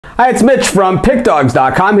Hi, it's Mitch from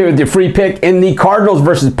PickDawgz.com here with your free pick in the Cardinals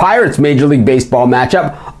versus Pirates Major League Baseball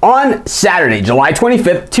matchup on Saturday, July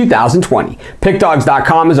 25th, 2020.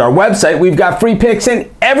 PickDawgz.com is our website. We've got free picks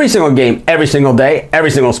in every single game, every single day,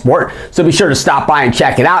 every single sport. So be sure to stop by and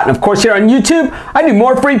check it out. And of course, here on YouTube, I do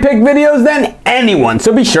more free pick videos than anyone.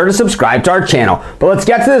 So be sure to subscribe to our channel. But let's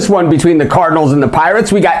get to this one between the Cardinals and the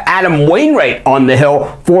Pirates. We got Adam Wainwright on the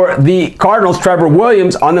hill for the Cardinals, Trevor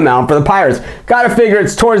Williams on the mound for the Pirates. Gotta figure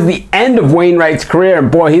it's towards the end of Wainwright's career,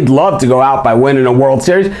 and boy, he'd love to go out by winning a World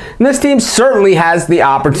Series. And this team certainly has the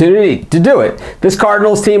opportunity to do it. This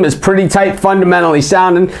Cardinals team is pretty tight, fundamentally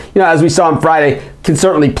sound, and as we saw on Friday, can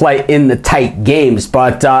certainly play in the tight games.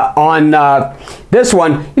 But on this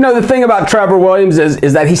one, the thing about Trevor Williams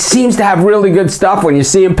is that he seems to have really good stuff. When you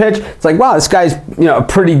see him pitch, it's like, wow, this guy's a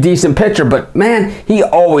pretty decent pitcher, but man, he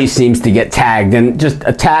always seems to get tagged, and just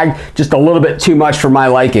a tag just a little bit too much for my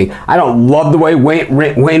liking. I don't love the way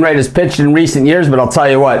Wainwright has pitched in recent years, but I'll tell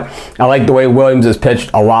you what, I like the way Williams has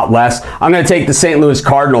pitched a lot less. I'm going to take the St. Louis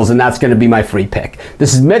Cardinals, and that's going to be my free pick.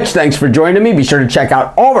 This is Mitch. Thanks for joining me. Be sure to check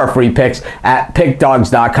out all of our free picks at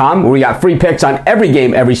PickDawgz.com, where we got free picks on every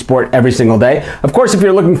game, every sport, every single day. Of course, if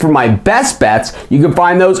you're looking for my best bets, you can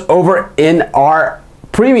find those over in our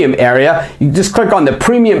premium area. You just click on the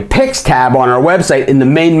premium picks tab on our website in the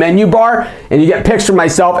main menu bar, and you get picks from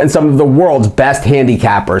myself and some of the world's best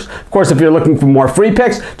handicappers. Of course, if you're looking for more free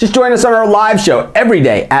picks, just join us on our live show every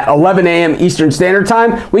day at 11 a.m. Eastern Standard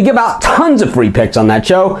Time. We give out tons of free picks on that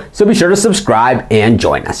show, so be sure to subscribe and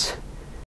join us.